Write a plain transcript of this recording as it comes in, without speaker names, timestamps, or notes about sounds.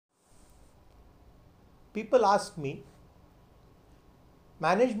People ask me,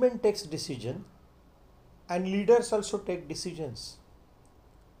 management takes decision and leaders also take decisions.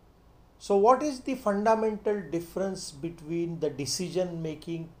 So what is the fundamental difference between the decision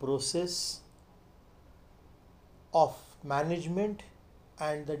making process of management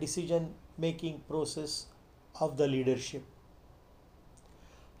and the decision making process of the leadership?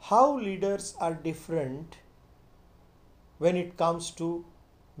 How leaders are different when it comes to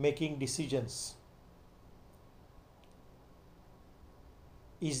making decisions?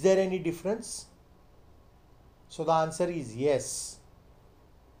 Is there any difference? So the answer is yes.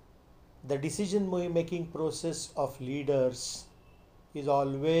 The decision making process of leaders is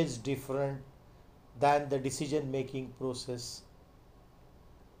always different than the decision making process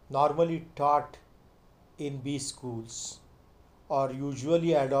normally taught in B schools or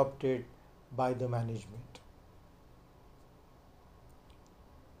usually adopted by the management.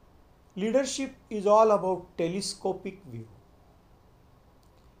 Leadership is all about telescopic view,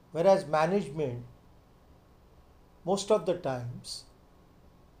 whereas management most of the times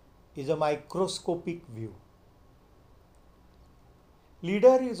is a microscopic view.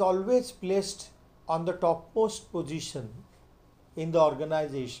 Leader is always placed on the topmost position in the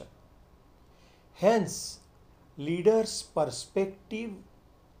organization. Hence, leader's perspective,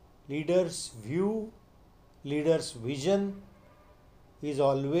 leader's view, leader's vision is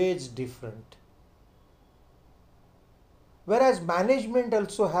always different. Whereas management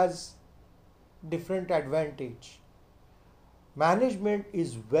also has different advantage. Management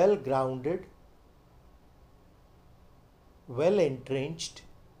is well grounded, well entrenched,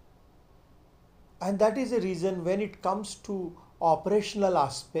 and that is the reason when it comes to operational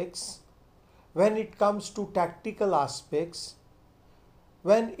aspects, when it comes to tactical aspects,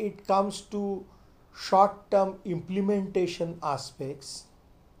 when it comes to short-term implementation aspects,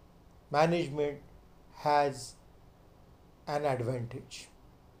 management has an advantage.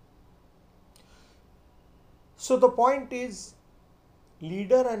 So the point is,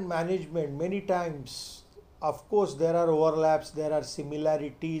 leader and management many times, of course, there are overlaps, there are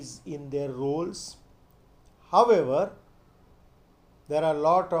similarities in their roles. However, there are a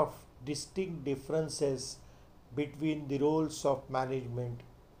lot of distinct differences between the roles of management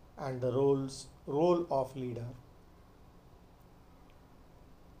and the role of leader.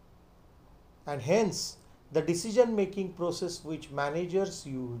 And hence, the decision making process which managers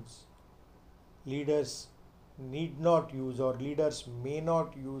use, leaders need not use, or leaders may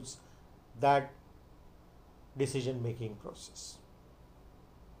not use that decision making process.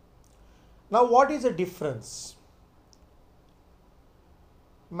 Now, what is the difference?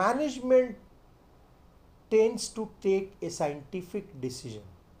 Management tends to take a scientific decision.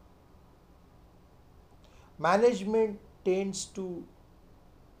 Management tends to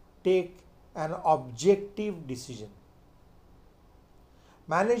take an objective decision.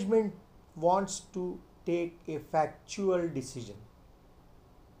 Management wants to take a factual decision.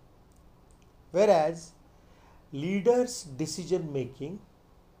 Whereas leaders' decision making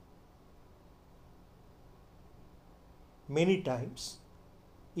many times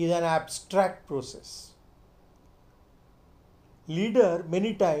is an abstract process. Leader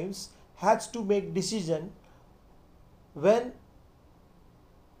many times has to make decision when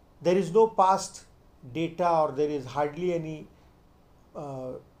there is no past data or there is hardly any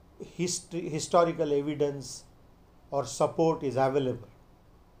historical evidence or support is available.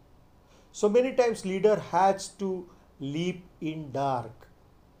 So many times leader has to leap in dark,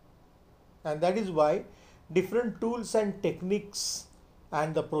 and that is why different tools and techniques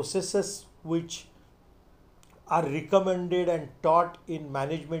and the processes which are recommended and taught in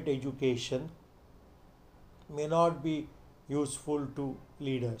management education may not be useful to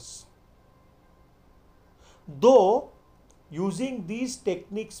leaders. Though using these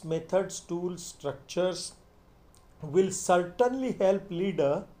techniques, methods, tools, structures will certainly help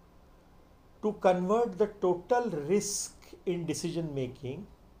leader to convert the total risk in decision making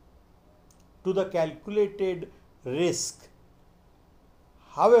to the calculated risk.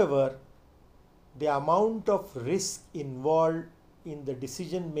 However, the amount of risk involved in the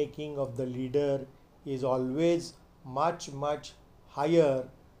decision making of the leader is always much higher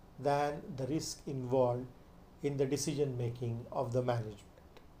than the risk involved in the decision making of the management.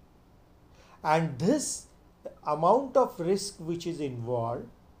 And this amount of risk which is involved,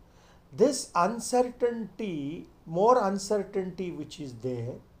 this uncertainty, more uncertainty which is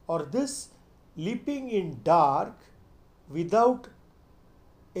there, or this leaping in dark without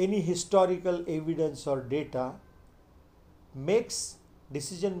any historical evidence or data, makes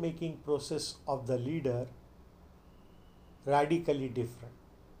decision making process of the leader radically different.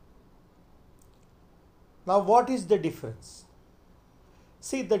 Now what is the difference?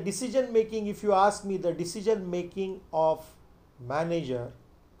 See, the decision making, if you ask me, the decision making of manager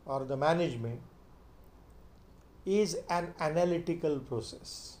or the management is an analytical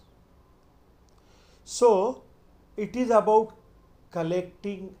process. So it is about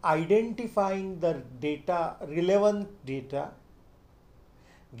collecting, identifying the data, relevant data,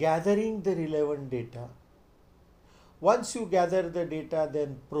 gathering the relevant data. Once you gather the data,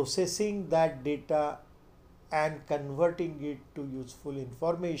 then processing that data and converting it to useful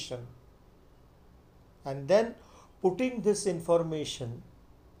information, and then putting this information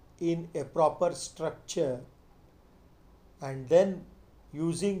in a proper structure, and then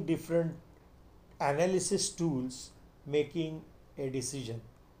using different analysis tools, making a decision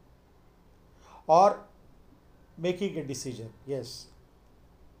or making a decision. Yes.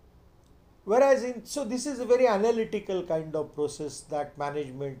 Whereas so this is a very analytical kind of process that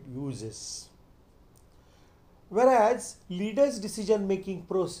management uses. Whereas leaders' decision making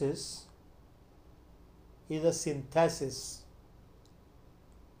process is a synthesis,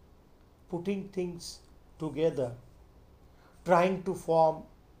 putting things together, trying to form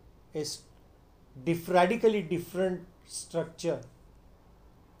a radically different structure.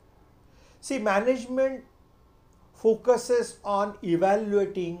 See, management focuses on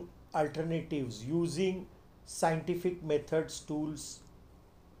evaluating alternatives using scientific methods, tools,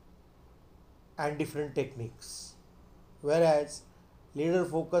 and different techniques, whereas leader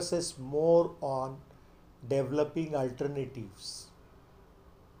focuses more on developing alternatives,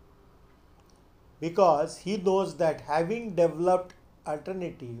 because he knows that having developed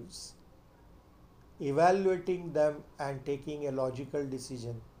alternatives, evaluating them and taking a logical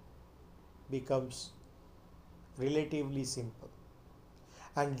decision becomes relatively simple,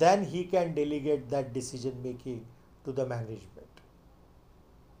 and then he can delegate that decision making to the management.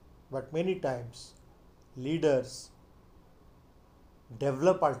 But many times leaders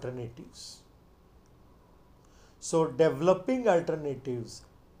develop alternatives. So developing alternatives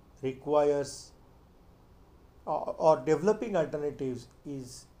requires, or developing alternatives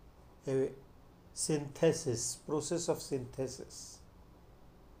is a synthesis, process of synthesis,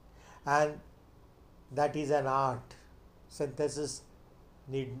 and that is an art. Synthesis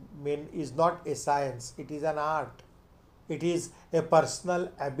is not a science, it is an art. It is a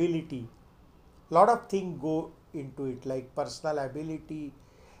personal ability. Lot of things go into it, like personal ability,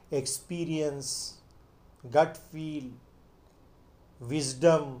 experience, gut feel,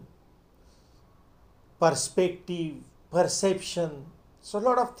 wisdom, perspective, perception. So a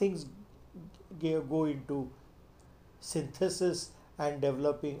lot of things go into synthesis and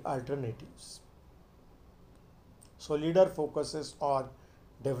developing alternatives. So leader focuses on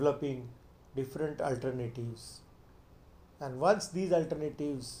developing different alternatives, and once these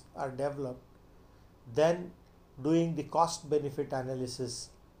alternatives are developed, then doing the cost benefit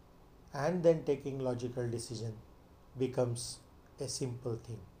analysis and then taking logical decision becomes a simple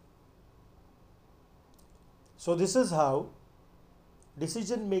thing. So this is how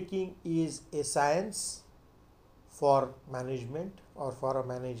decision making is a science for management or for a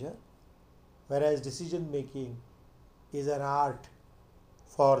manager, whereas decision making is an art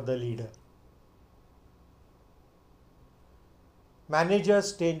for the leader.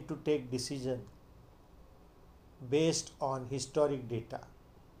 Managers tend to take decision based on historic data,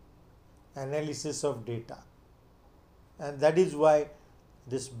 analysis of data, and that is why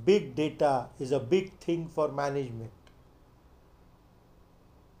this big data is a big thing for management,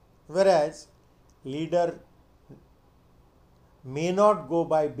 whereas leader may not go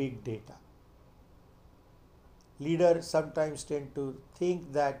by big data. Leaders sometimes tend to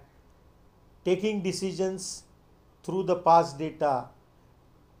think that taking decisions through the past data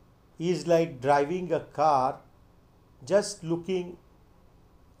is like driving a car just looking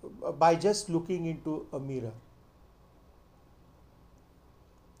into a mirror.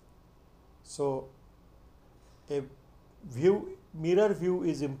 So a mirror view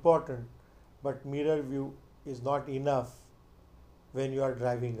is important, but mirror view is not enough when you are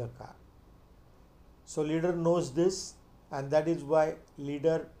driving a car. So leader knows this, and that is why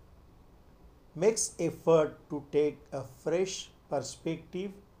leader makes effort to take a fresh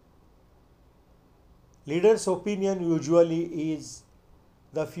perspective. Leader's opinion usually is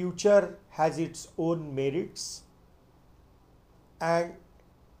the future has its own merits, and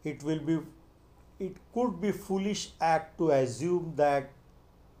it could be foolish act to assume that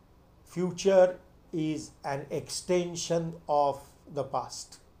future is an extension of the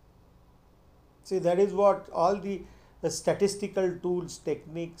past. See, that is what all the statistical tools,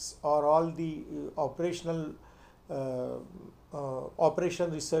 techniques, or all the operation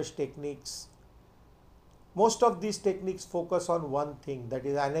research techniques Most of these techniques focus on one thing, that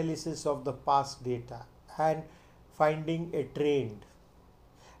is analysis of the past data and finding a trend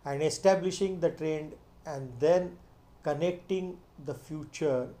and establishing the trend and then connecting the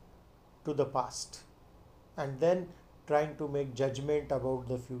future to the past and then trying to make judgment about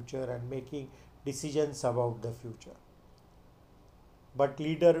the future and making decisions about the future. But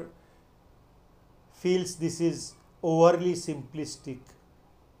leader feels this is overly simplistic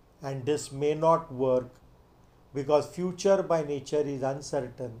and this may not work because future by nature is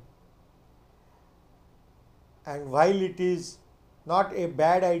uncertain, and while it is not a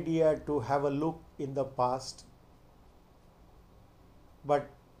bad idea to have a look in the past, but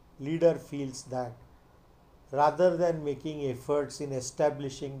leader feels that rather than making efforts in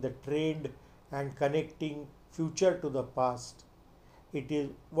establishing the trend and connecting future to the past, it is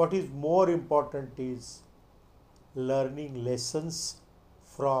what is more important is learning lessons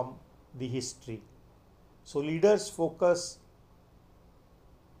from the history. So leaders focus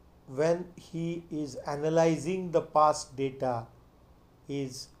when he is analyzing the past data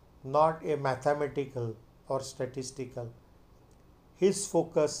is not a mathematical or statistical. His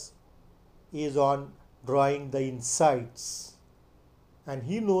focus is on drawing the insights, and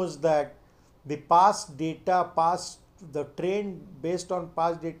he knows that the past data, past the trend based on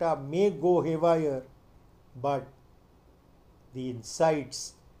past data may go haywire, but the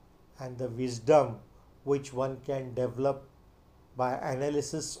insights and the wisdom which one can develop by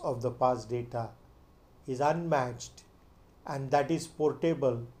analysis of the past data is unmatched, and that is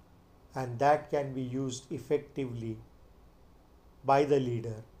portable, and that can be used effectively by the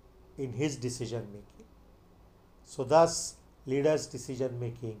leader in his decision making. So thus leader's decision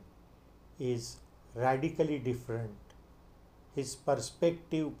making is radically different. His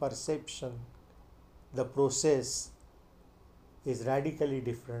perspective, perception, the process is radically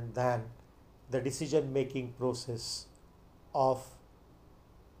different than the decision making process of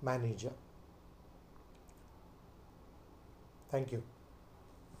manager. Thank you.